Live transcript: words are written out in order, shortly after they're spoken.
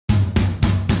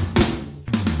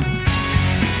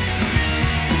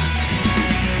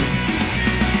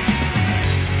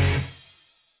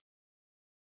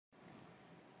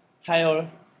Hi all,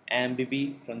 I am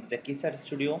Bibi from the Techie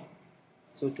Studio.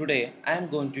 So today I am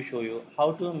going to show you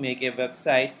how to make a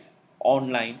website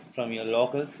online from your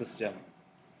local system,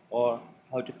 or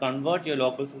how to convert your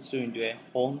local system into a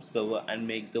home server and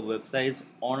make the websites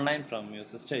online from your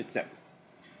system itself.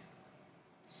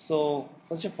 So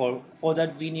first of all, for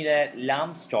that we need a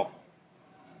LAMP stock.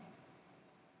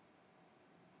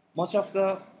 Most of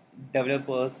the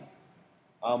developers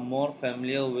are more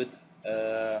familiar with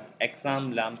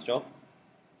exam LAMP stock.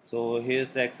 So here's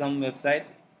the exam website,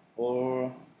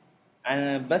 or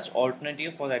and best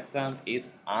alternative for the exam is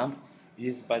AMP, which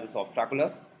is by the soft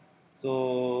calculus.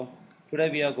 So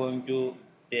today we are going to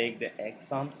take the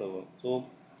exam server. So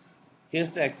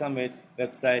here's the exam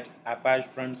website,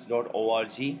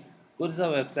 apachefriends.org. Go to the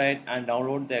website and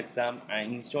download the exam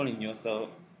and install in your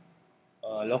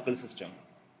local system.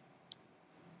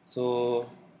 So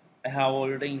I have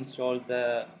already installed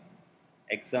the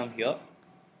exam here.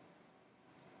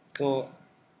 So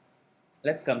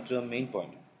let's come to the main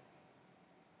point.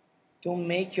 To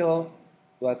make your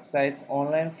websites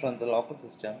online from the local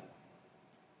system,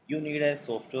 you need a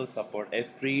software support, a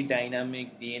free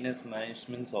dynamic DNS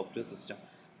management software system.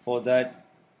 For that,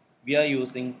 we are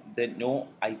using the No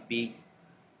IP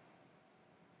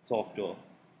software.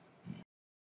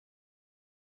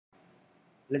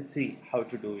 Let's see how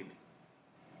to do it.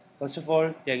 First of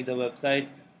all, take the website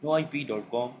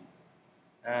noip.com,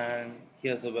 and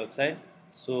here's the website.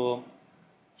 So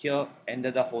here enter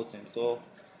the hostname. So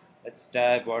let's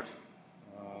type what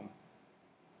um,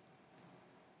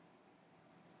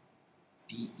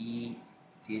 TECHY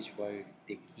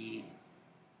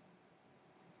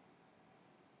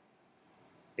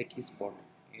techie spot.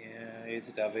 Yeah, is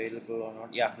it available or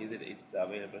not? Yeah, is it's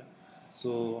available.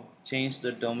 So change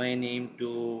the domain name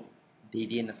to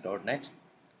ddns.net,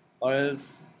 or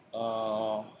else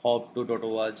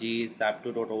hop2.org,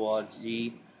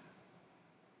 sap2.org.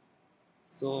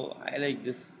 So I like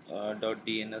this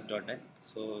 .dns.net.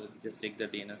 So just take the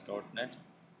dns.net,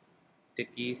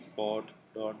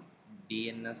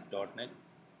 techiespot.dns.net,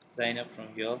 sign up from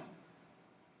here.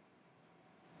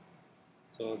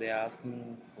 So they are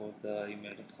asking for the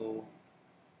email. So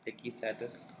techie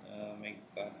status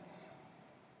makes us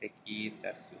techie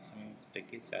status means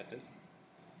techie status,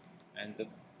 and the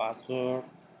password,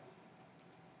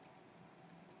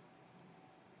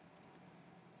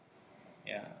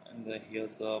 yeah, and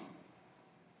here's the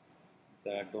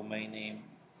domain name.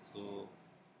 So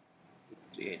it's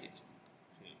created,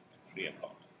 create a free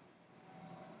account.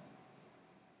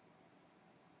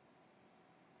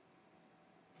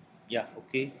 Yeah,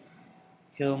 okay,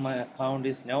 here my account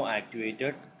is now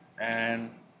activated, and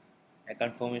a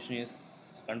confirmation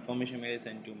mail is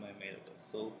sent to my mail address.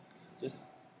 So just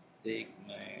take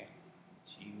my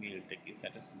Gmail techie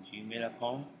status Gmail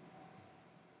account.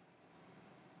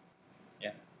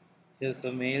 Yeah, here's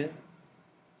the mail.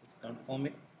 Just confirm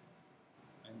it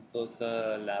and close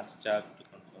the last tab to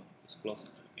confirm. Just close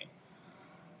it. Okay.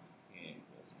 Okay.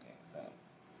 Closing exam.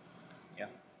 Yeah.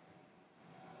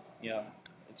 Yeah.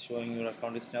 It's showing your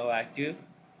account is now active.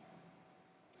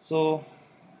 So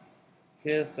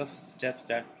here's the steps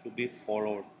that should be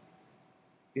followed.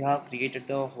 We have created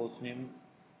the hostname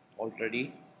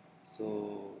already.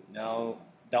 So now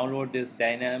download this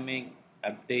dynamic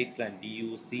update and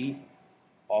DUC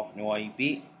of no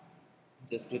IP.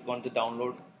 Just click on the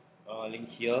download link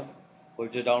here, go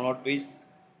to the download page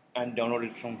and download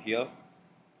it from here.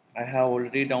 I have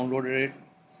already downloaded it.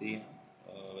 See,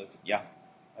 yeah,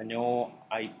 I know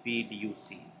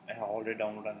IPDUC. I have already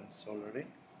downloaded and installed it.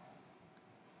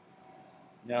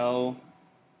 Now,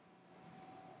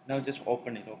 now just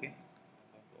open it. Okay,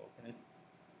 I'm going to open it.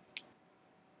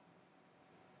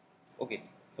 Okay,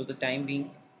 for the time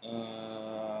being,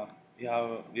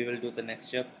 we will do the next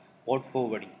step, port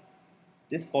forwarding.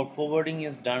 This port forwarding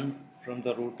is done from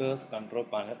the router's control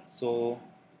panel. So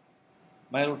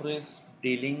my router is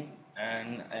dealing,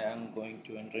 and I am going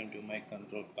to enter into my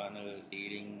control panel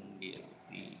dealing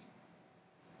DLC.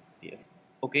 Yes.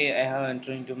 Okay, I have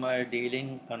entered into my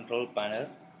dealing control panel.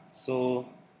 So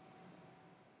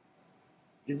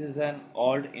this is an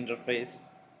old interface,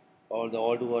 or the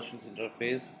old versions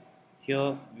interface.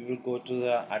 Here we will go to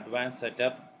the advanced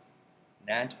setup,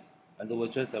 NAT, and the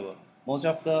virtual server. Most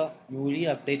of the newly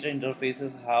updated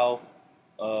interfaces have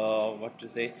what to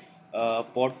say,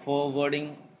 port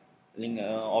forwarding link,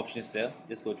 option is there.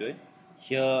 Just go to it.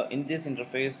 Here in this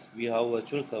interface we have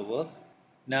virtual servers.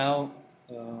 Now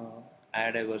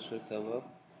add a virtual server.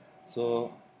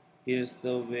 So here's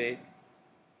the way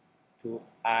to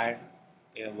add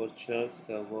a virtual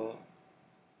server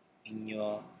in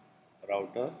your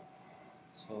router.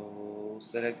 So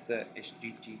select the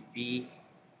HTTP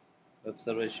web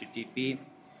server HTTP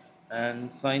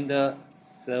and find the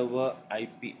server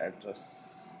IP address.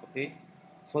 Okay,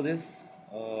 for this,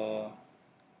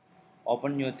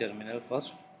 open your terminal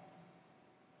first.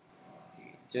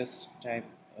 Okay, just type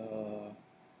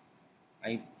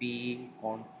IP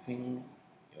config.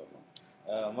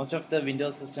 Most of the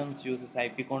Windows systems uses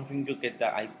IP config to get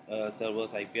the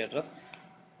server's IP address.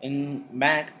 In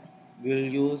Mac, we'll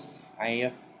use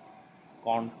if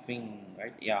config,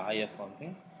 right? Yeah, if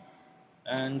config,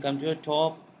 and come to the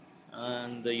top,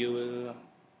 and you will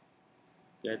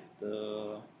get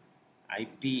the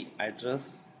IP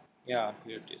address. Yeah,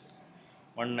 here it is,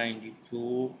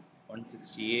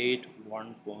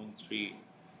 192.168.1.3.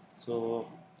 So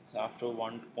it's after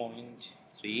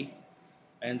 1.3,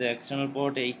 and the external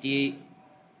port 80,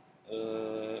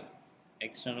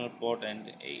 external port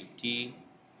and 80.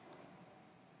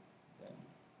 Then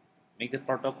make the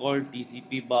protocol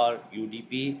TCP bar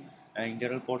UDP, and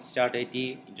internal port start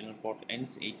 80, internal port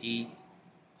ends 80.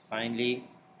 Finally,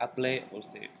 apply or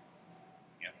save.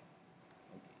 Yeah.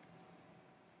 Okay.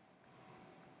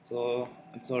 So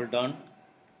it's all done.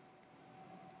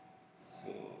 So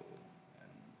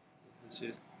and this is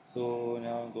just, so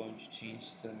now I'm going to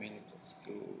change the mail address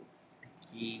to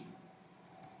key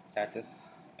status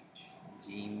at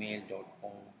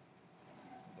gmail.com.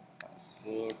 The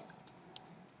password.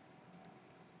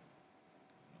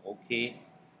 Okay.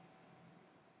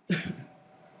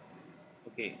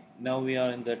 Okay, now we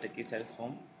are in the techie status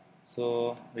form.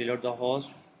 So reload the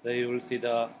host. There you will see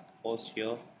the host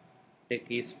here,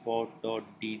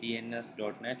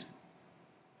 techiesport.ddns.net.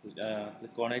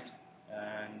 Click on it,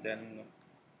 and then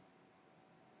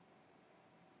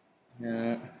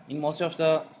in most of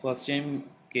the first time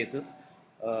cases,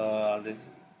 this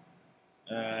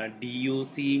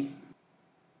DUC,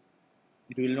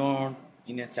 it will not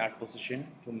in a start position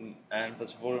to, and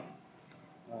first of all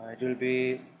it will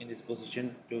be in this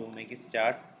position to make it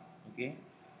start. Okay,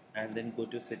 and then go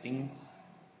to settings,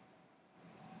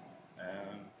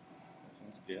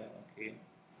 settings clear. Okay,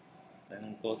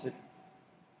 then close it,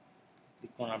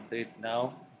 click on update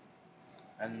now,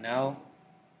 and now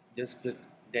just click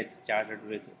get started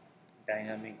with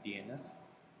dynamic DNS.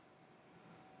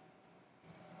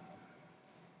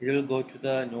 It will go to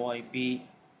the no IP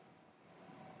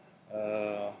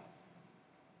uh,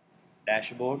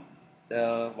 dashboard.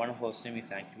 The one host name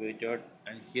is activated,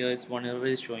 and here it's one error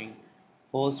is showing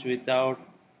host without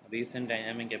recent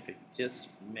dynamic update. Just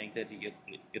make that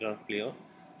error clear.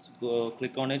 So go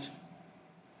click on it.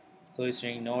 So it's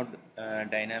showing no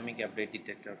dynamic update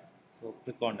detector. So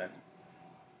click on that.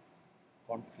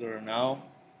 Configure now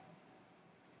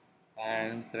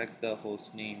and select the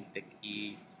host name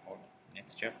techie or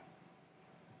next step.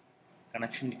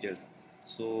 Connection details.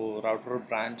 So my router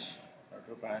brand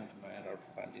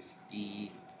is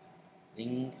T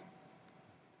link,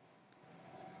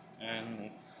 and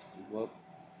it's web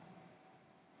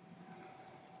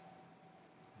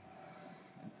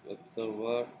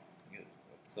server,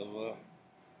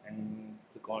 and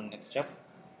click on next step.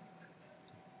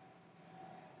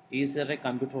 Is there a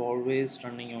computer always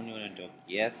running on your network?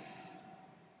 Yes.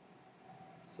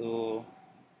 So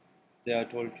they are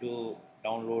told to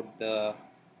download the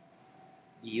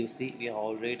EUC. We have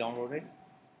already downloaded,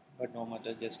 but no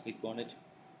matter, just click on it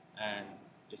and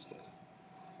just close it.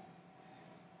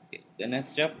 Okay, the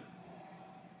next step.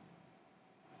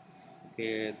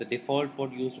 Okay, the default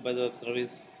port used by the web server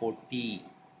is 40.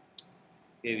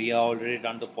 Okay, we have already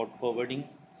done the port forwarding,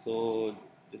 so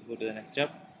just go to the next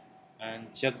step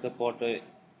and check the port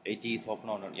 80 is open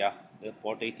or not. Yeah, the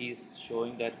port 80 is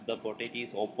showing that the port 80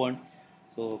 is open,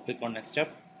 so click on next step.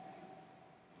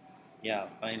 Yeah,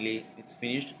 finally it's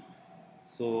finished.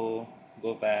 So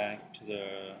go back to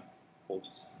the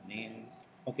host names.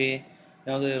 Okay,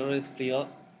 now the error is clear,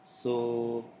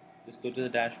 so just go to the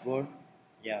dashboard.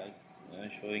 Yeah, it's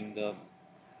showing the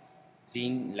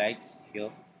green lights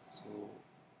here. So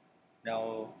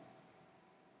now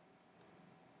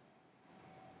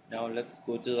let's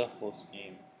go to the host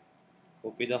name.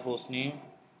 Copy the host name,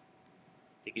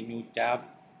 take a new tab,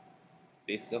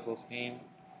 paste the host name,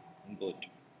 and go to.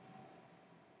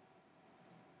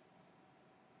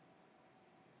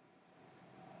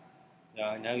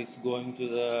 Now it's going to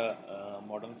the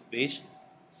modems page.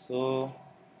 So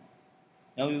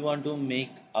now we want to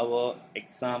make our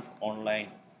exam online,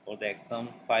 or the exam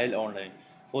file online.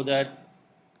 For that,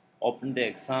 open the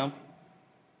exam.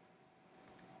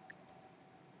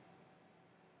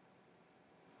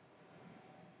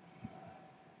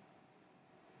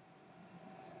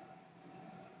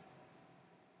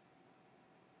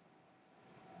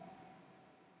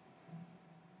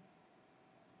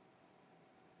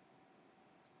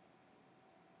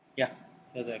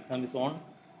 Here the exam is on.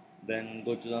 Then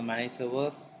go to the manage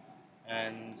servers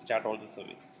and start all the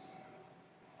services.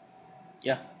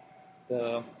 Yeah,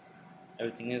 the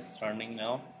everything is running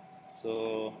now.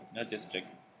 So now just check.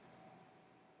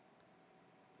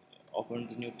 Open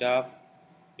the new tab,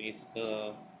 paste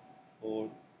the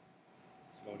code.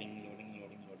 It's loading.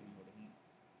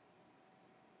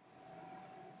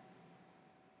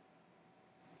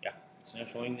 Yeah, it's now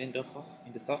showing the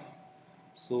interface.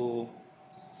 So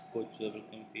just go to the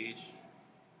welcome page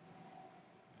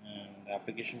and the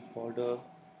application folder.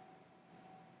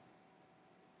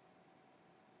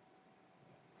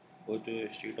 Go to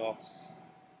htdocs.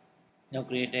 Now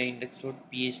create a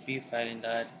index.php file in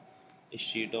that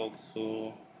htdocs.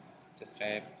 So just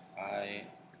type I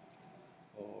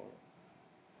or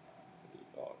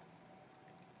dot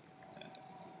status.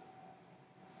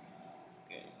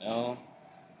 Okay, now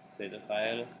save the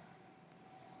file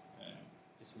and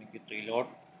just make it reload.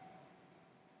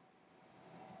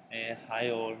 Hi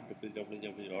all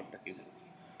www.techieservice.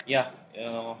 Yeah,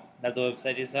 that the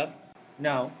website is up.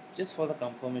 Now, just for the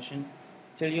confirmation,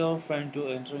 tell your friend to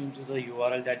enter into the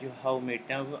URL that you have made.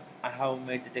 Now, I have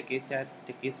made the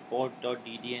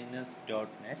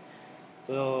techiesport.ddns.net.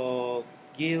 So,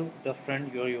 give the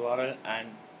friend your URL and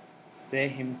say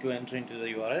him to enter into the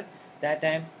URL. That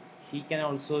time, he can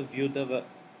also view the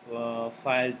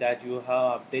file that you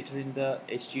have updated in the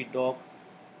htdoc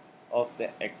of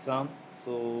the exam.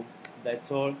 So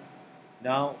that's all.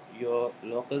 Now your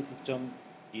local system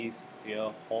is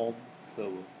your home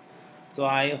server. So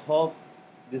I hope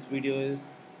this video is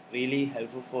really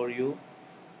helpful for you.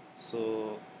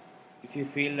 So if you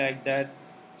feel like that,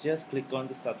 just click on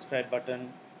the subscribe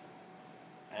button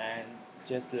and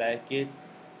just like it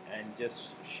and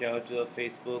just share to the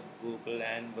Facebook, Google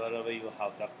and wherever you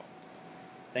have the accounts.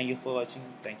 Thank you for watching.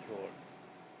 Thank you all.